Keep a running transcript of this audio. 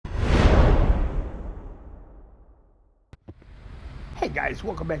Guys,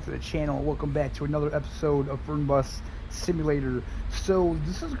 welcome back to the channel. Welcome back to another episode of Fernbus Simulator. So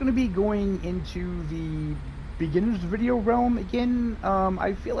this is going to be going into the beginner's video realm again.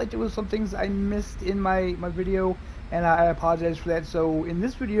 I feel like there was some things I missed in my video, and I apologize for that. So in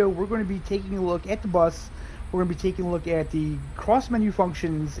this video, we're going to be taking a look at the bus. We're going to be taking a look at the cross menu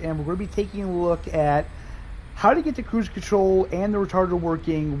functions, and we're going to be taking a look at how to get the cruise control and the retarder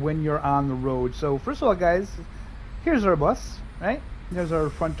working when you're on the road. So first of all, guys, here's our bus, right? There's our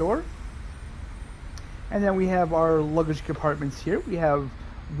front door. And then we have our luggage compartments here. We have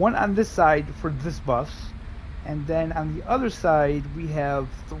one on this side for this bus. And then on the other side, we have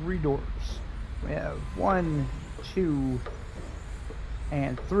 3 doors. We have 1, 2,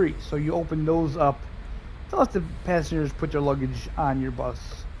 and 3. So you open those up to let the passengers put their luggage on your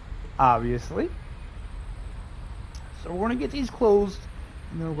bus, obviously. So we're going to get these closed,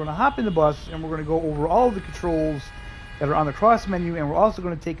 and then we're going to hop in the bus, and we're going to go over all of the controls that are on the cross menu, and we're also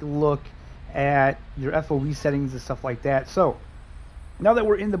going to take a look at your FOV settings and stuff like that. So now that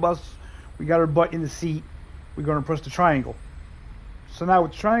we're in the bus, we got our butt in the seat, we're going to press the triangle. So now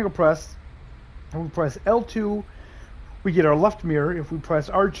with the triangle pressed, if we press L2, we get our left mirror. If we press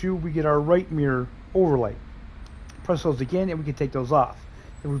R2, we get our right mirror overlay. Press those again, and we can take those off.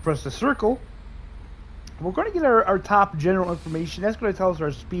 If we press the circle, we're going to get our top general information. That's going to tell us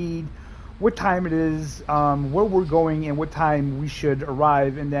our speed, what time it is, where we're going, and what time we should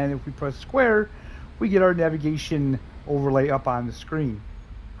arrive. And then if we press square, we get our navigation overlay up on the screen.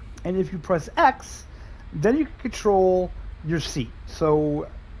 And if you press X, then you can control your seat. So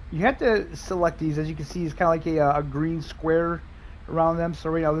you have to select these. As you can see, it's kind of like a green square around them. So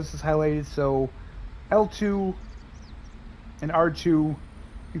right now this is highlighted. So L2 and R2,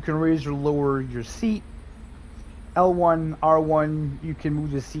 you can raise or lower your seat. L1, R1, you can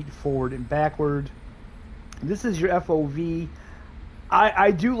move the seat forward and backward. This is your FOV.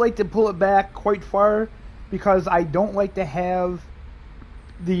 I do like to pull it back quite far because I don't like to have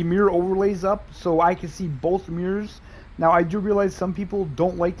the mirror overlays up so I can see both mirrors. Now I do realize some people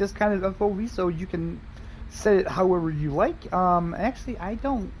don't like this kind of FOV, so you can set it however you like. Actually, I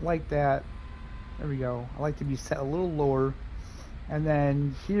don't like that. There we go. I like to be set a little lower. And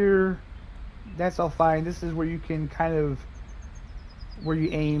then here, that's all fine. This is where you can kind of, where you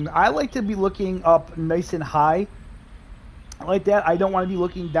aim. I like to be looking up nice and high like that. I don't want to be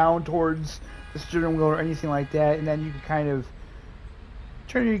looking down towards the steering wheel or anything like that. And then you can kind of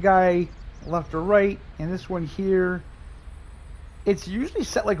turn your guy left or right. And this one here, it's usually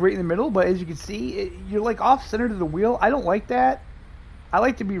set like right in the middle, but as you can see, you're like off center to the wheel. I don't like that. I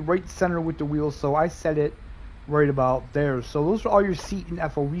like to be right center with the wheel, so I set it right about there. So those are all your seat and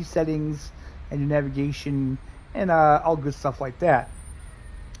FOV settings and your navigation and all good stuff like that.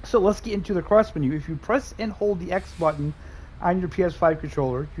 So let's get into the cross menu. If you press and hold the X button on your PS5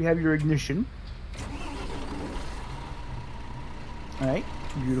 controller, you have your ignition. Alright,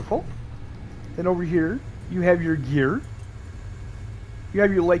 beautiful. Then over here, you have your gear. You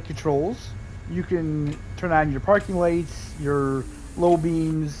have your light controls. You can turn on your parking lights, your low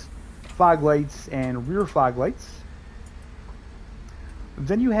beams, fog lights, and rear fog lights.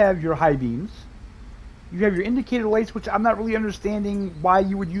 Then you have your high beams. You have your indicator lights, which I'm not really understanding why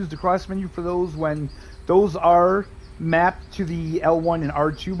you would use the cross menu for those when those are mapped to the L1 and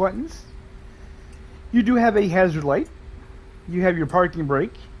R2 buttons. You do have a hazard light. You have your parking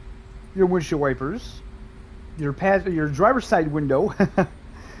brake, your windshield wipers, your driver's side window,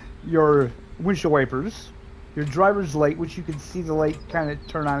 your windshield wipers, your driver's light, which you can see the light kind of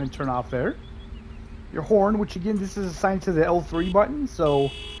turn on and turn off there. Your horn, which again, this is assigned to the L3 button, so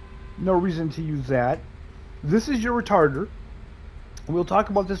no reason to use that. This is your retarder. We'll talk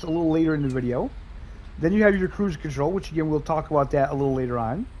about this a little later in the video. Then you have your cruise control, which again, we'll talk about that a little later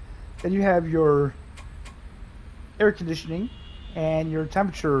on. Then you have your air conditioning and your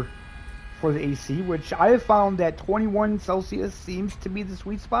temperature for the AC, which I have found that 21 Celsius seems to be the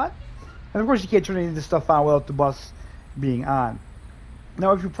sweet spot. And of course, you can't turn any of this stuff on without the bus being on.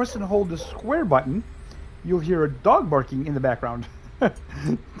 Now, if you press and hold the square button, you'll hear a dog barking in the background.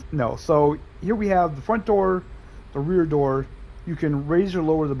 No, so here we have the front door, the rear door. You can raise or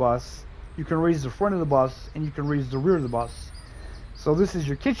lower the bus. You can raise the front of the bus, and you can raise the rear of the bus. So this is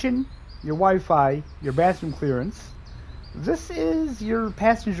your kitchen, your Wi-Fi, your bathroom clearance. This is your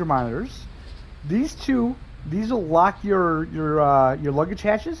passenger monitors. These will lock your luggage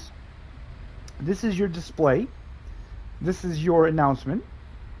hatches. This is your display. This is your announcement.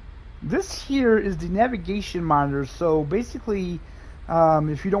 This here is the navigation monitor. So basically,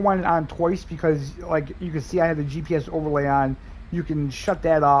 if you don't want it on twice, because like you can see I have the GPS overlay on, you can shut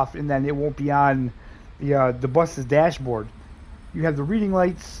that off and then it won't be on the bus's dashboard. you have the reading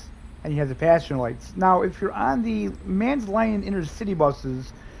lights, and you have the passenger lights. Now, if you're on the Mans Lion intercity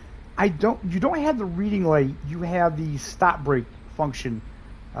buses, you don't have the reading light. You have the stop brake function,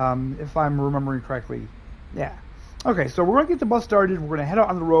 if I'm remembering correctly. Yeah. Okay, so we're gonna get the bus started. We're gonna head out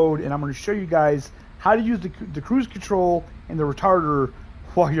on the road, and I'm gonna show you guys how to use the cruise control and the retarder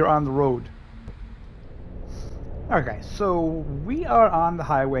while you're on the road. Okay, so we are on the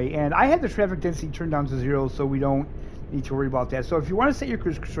highway, and I have the traffic density turned down to 0, so we don't need to worry about that. So if you want to set your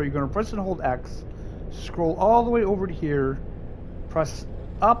cruise control, you're going to press and hold X, scroll all the way over to here, press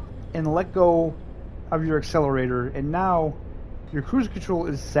up, and let go of your accelerator, and now your cruise control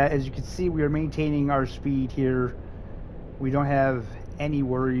is set. As you can see, we are maintaining our speed here. We don't have any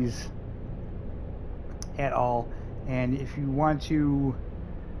worries at all. And if you want to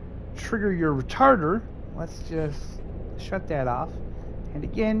trigger your retarder, let's just shut that off, and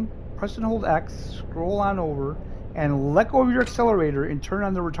again press and hold X, scroll on over, and let go of your accelerator and turn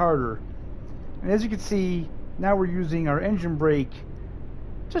on the retarder. And as you can see, now we're using our engine brake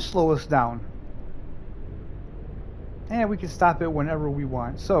to slow us down, and we can stop it whenever we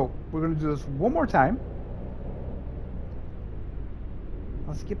want. So we're going to do this one more time.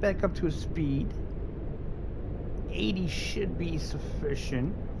 Let's get back up to a speed. 80 should be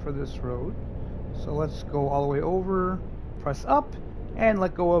sufficient for this road. So let's go all the way over, press up, and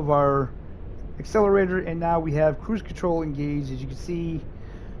let go of our accelerator, and now we have cruise control engaged. As you can see,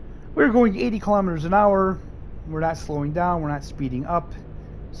 we're going 80 kilometers an hour. We're not slowing down, we're not speeding up.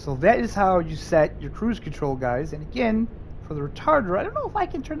 So that is how you set your cruise control, guys. And again, for the retarder, I don't know if I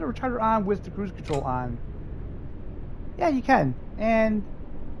can turn the retarder on with the cruise control on. Yeah, you can. And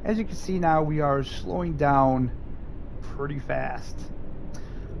as you can see now, we are slowing down pretty fast.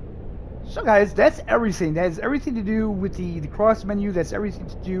 So guys, that's everything. That is everything to do with the cross menu. That's everything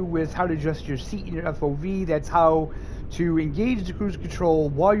to do with how to adjust your seat in your FOV. That's how to engage the cruise control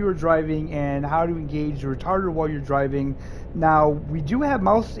while you're driving, and how to engage the retarder while you're driving. Now, we do have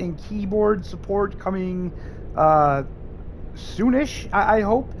mouse and keyboard support coming soonish, I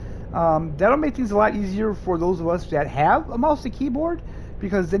hope. That'll make things a lot easier for those of us that have a mouse and keyboard,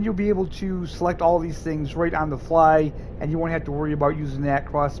 because then you'll be able to select all these things right on the fly, and you won't have to worry about using that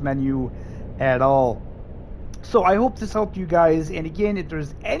cross menu at all. So I hope this helped you guys, and again, if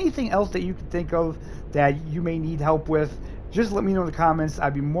there's anything else that you can think of that you may need help with, just let me know in the comments.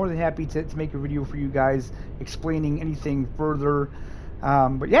 I'd be more than happy to make a video for you guys explaining anything further.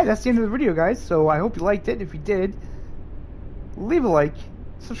 But yeah, that's the end of the video, guys. So I hope you liked it. If you did, leave a like,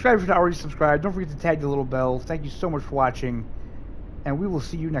 subscribe if you're not already subscribed. Don't forget to tag the little bell. Thank you so much for watching, and we will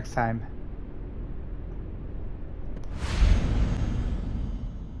see you next time.